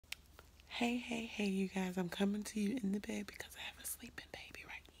Hey, you guys, I'm coming to you in the bed because I have a sleeping baby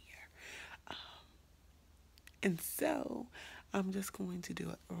right here. And so I'm just going to do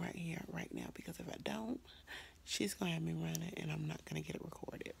it right here, right now, because if I don't, she's going to have me run it and I'm not going to get it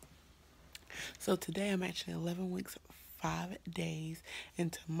recorded. So today I'm actually 11 weeks, 5 days,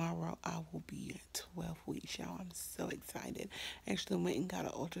 and tomorrow I will be 12 weeks, y'all. I'm so excited. Actually went and got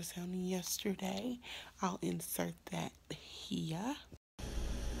an ultrasound yesterday. I'll insert that here.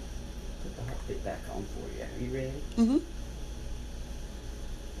 Put the heart bit back on for you. Are you ready? Mm-hmm.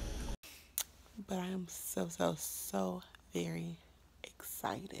 But I am so very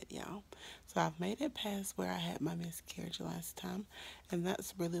excited, y'all. So I've made it past where I had my miscarriage last time, and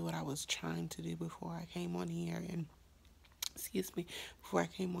that's really what I was trying to do before I came on here and before I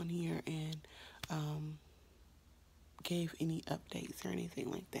came on here and gave any updates or anything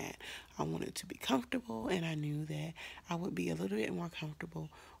like that. I wanted to be comfortable, and I knew that I would be a little bit more comfortable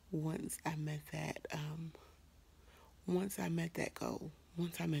once I met that goal.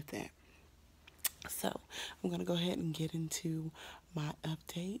 Once I met that. So I'm going to go ahead and get into my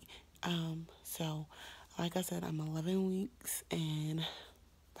update. Like I said, I'm 11 weeks and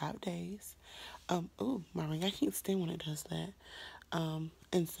 5 days. My ring, I can't stand when it does that.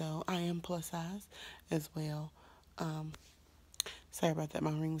 And so I am plus size as well. Sorry about that.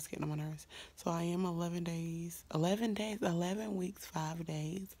 My ring was getting on my nerves. So I am 11 weeks, 5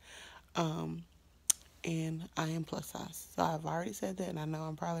 days. And I am plus size. So I've already said that, and I know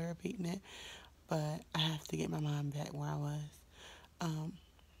I'm probably repeating it, but I have to get my mind back where I was.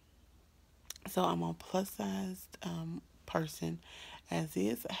 So I'm a plus sized person as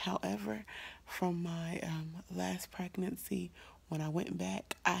is. However, from my last pregnancy, when I went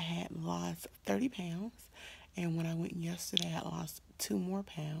back, I had lost 30 pounds. And when I went yesterday, I lost 2 more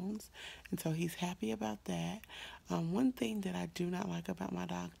pounds. And so he's happy about that. One thing that I do not like about my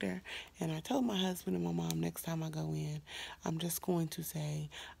doctor, and I told my husband and my mom next time I go in, I'm just going to say,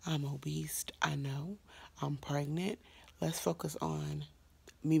 I'm obese. I know. I'm pregnant. Let's focus on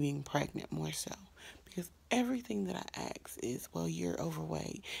me being pregnant more so, because everything that I ask is, well, you're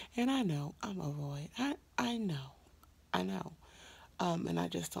overweight, and I know I'm overweight. I know, and I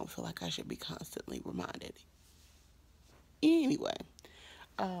just don't feel like I should be constantly reminded. Anyway,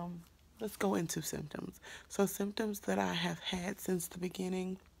 let's go into symptoms. So symptoms that I have had since the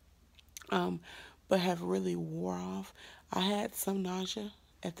beginning, but have really wore off. I had some nausea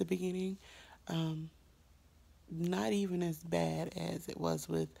at the beginning. Not even as bad as it was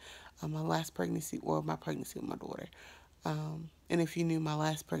with my last pregnancy or my pregnancy with my daughter. And if you knew my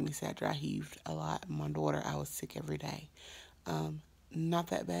last pregnancy, I dry heaved a lot. My daughter, I was sick every day. Not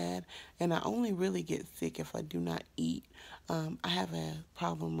that bad. And I only really get sick if I do not eat. I have a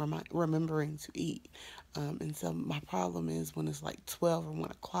problem remembering to eat. And so my problem is when it's like 12 or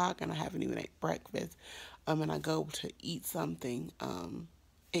 1 o'clock and I haven't even ate breakfast, and I go to eat something,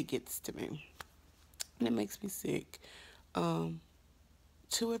 it gets to me. And it makes me sick. 2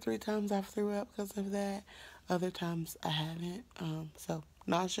 or 3 times I've threw up because of that. Other times I haven't. So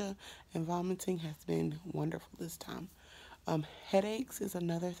nausea and vomiting has been wonderful this time. Headaches is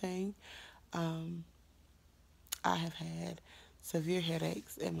another thing. I have had severe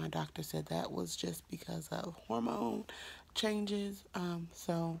headaches, and my doctor said that was just because of hormone changes.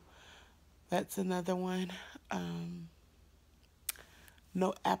 So that's another one.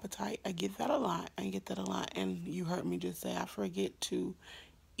 No appetite. I get that a lot. And you heard me just say I forget to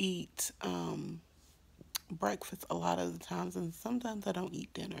eat breakfast a lot of the times, and sometimes I don't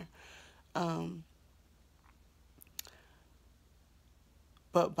eat dinner.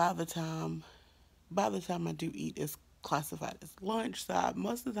 But by the time I do eat, it's classified as lunch. So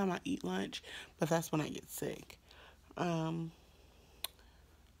most of the time I eat lunch, but that's when I get sick. Um,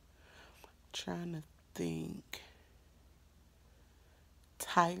 Trying to think.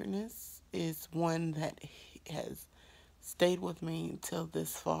 Tiredness is one that has stayed with me until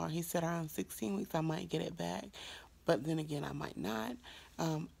this far. He said around 16 weeks I might get it back, but then again I might not.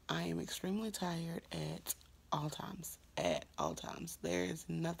 I am extremely tired at all times. At all times. There is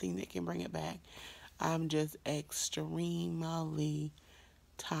nothing that can bring it back. I'm just extremely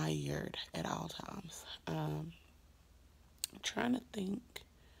tired at all times. Trying to think.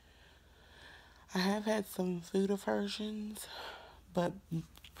 I have had some food aversions, but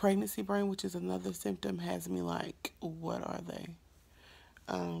pregnancy brain, which is another symptom, has me like, what are they?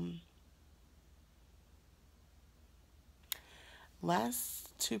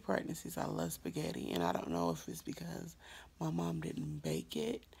 Last 2 pregnancies, I love spaghetti, and I don't know if it's because my mom didn't bake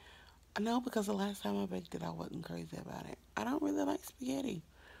it. I know because the last time I baked it, I wasn't crazy about it. I don't really like spaghetti.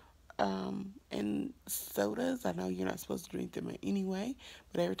 And sodas, I know you're not supposed to drink them anyway,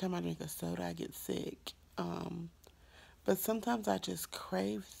 but every time I drink a soda, I get sick. But sometimes I just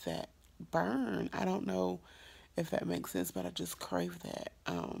crave that burn. I don't know if that makes sense, but I just crave that.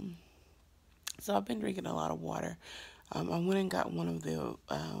 So I've been drinking a lot of water. I went and got one of the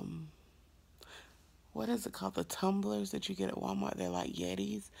what is it called? The tumblers that you get at Walmart. They're like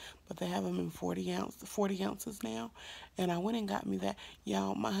Yetis, but they have them in 40 ounces now. And I went and got me that.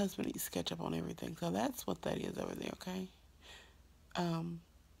 Y'all, my husband eats ketchup on everything, so that's what that is over there. Okay. Um,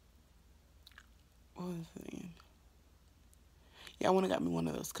 what was it again? Yeah, I went and got me one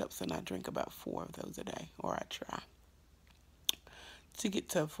of those cups, and I drink about 4 of those a day, or I try to get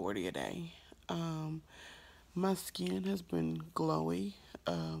to 40 a day. Um, my skin has been glowy.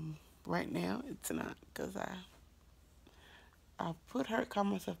 Right now, it's not because I caught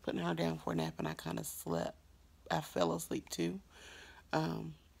myself putting her down for a nap, and I kind of slept. I fell asleep too.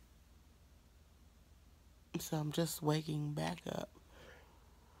 Um, so I'm just waking back up.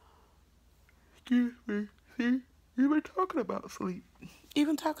 Excuse me. See, you've been talking about sleep.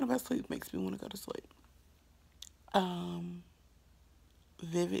 Even talking about sleep makes me want to go to sleep. Um,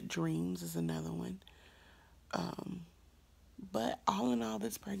 Vivid dreams is another one. Um, but all in all,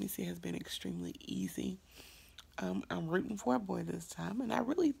 this pregnancy has been extremely easy. I'm rooting for a boy this time, and I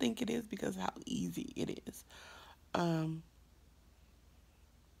really think it is because of how easy it is. Um,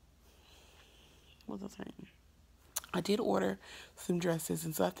 what was I saying? I did order some dresses,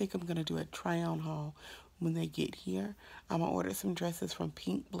 and so I think I'm going to do a try-on haul when they get here. I'm going to order some dresses from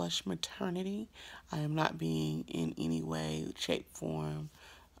Pink Blush Maternity. I am not being in any way, shape, form.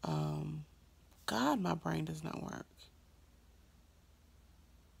 God, my brain does not work.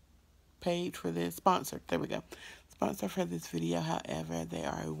 Paid for this, sponsored, there we go. Sponsored for this video, however, they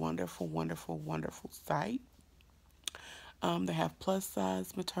are a wonderful, wonderful, wonderful site. They have plus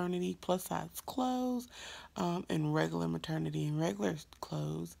size maternity, plus size clothes, and regular maternity and regular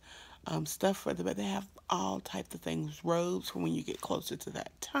clothes. Stuff for the bed. They have all types of things. Robes for when you get closer to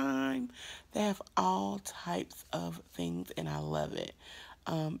that time. They have all types of things, and I love it.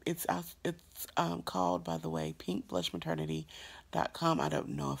 It's called, by the way, pinkblushmaternity.com. I don't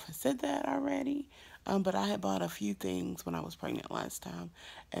know if I said that already, but I had bought a few things when I was pregnant last time,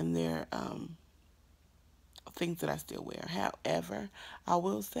 and they're things that I still wear. However, I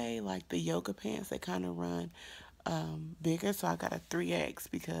will say, like the yoga pants, they kind of run bigger, so I got a 3X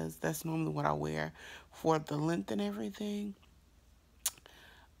because that's normally what I wear for the length and everything.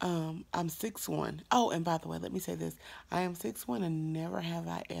 I'm 6'1". Oh, and by the way, let me say this. I am 6'1", and never have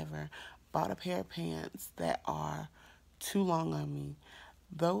I ever bought a pair of pants that are too long on me.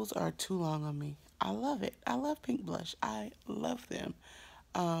 Those are too long on me. I love it. I love Pink Blush. I love them.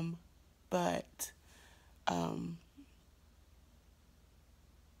 But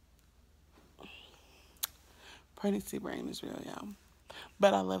pregnancy brain is real, y'all.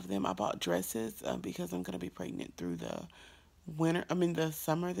 But I love them. I bought dresses because I'm going to be pregnant through the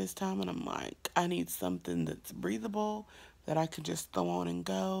summer this time. And I'm like, I need something that's breathable that I could just throw on and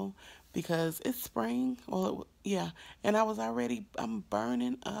go because it's spring. Well, yeah. And I'm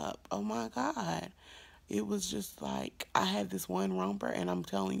burning up. Oh my God. It was just like, I had this one romper, and I'm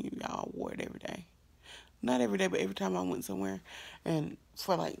telling you, y'all, I wore it every day. Not every day, but every time I went somewhere. And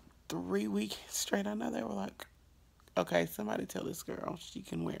for like 3 weeks straight, I know they were like, okay, somebody tell this girl she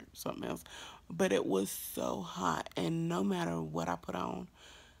can wear something else. But it was so hot, and no matter what I put on,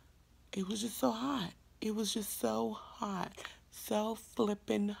 it was just so hot. It was just so hot. So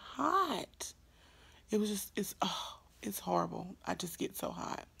flippin' hot. It's horrible. I just get so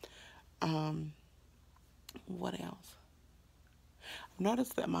hot. Um, what else? I've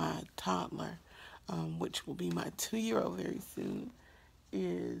noticed that my toddler, which will be my 2-year-old very soon,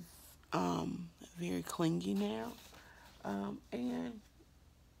 is very clingy now. And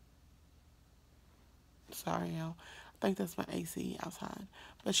sorry, y'all. I think that's my AC outside.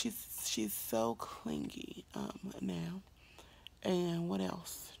 But she's so clingy now. And what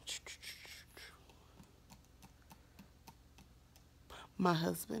else? My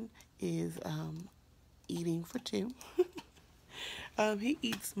husband is eating for two. He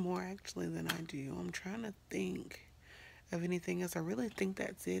eats more actually than I do. I'm trying to think of anything else. I really think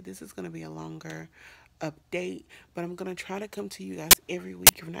that's it. This is going to be a longer update, but I'm going to try to come to you guys every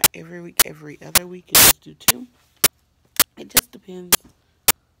week. If not every week, every other week, and just do 2. It just depends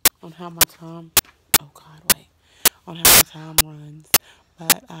on how my time, oh God, wait, on how my time runs.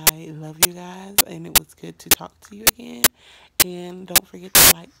 But I love you guys, and it was good to talk to you again. And don't forget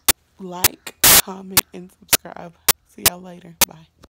to like, comment, and subscribe. See y'all later. Bye.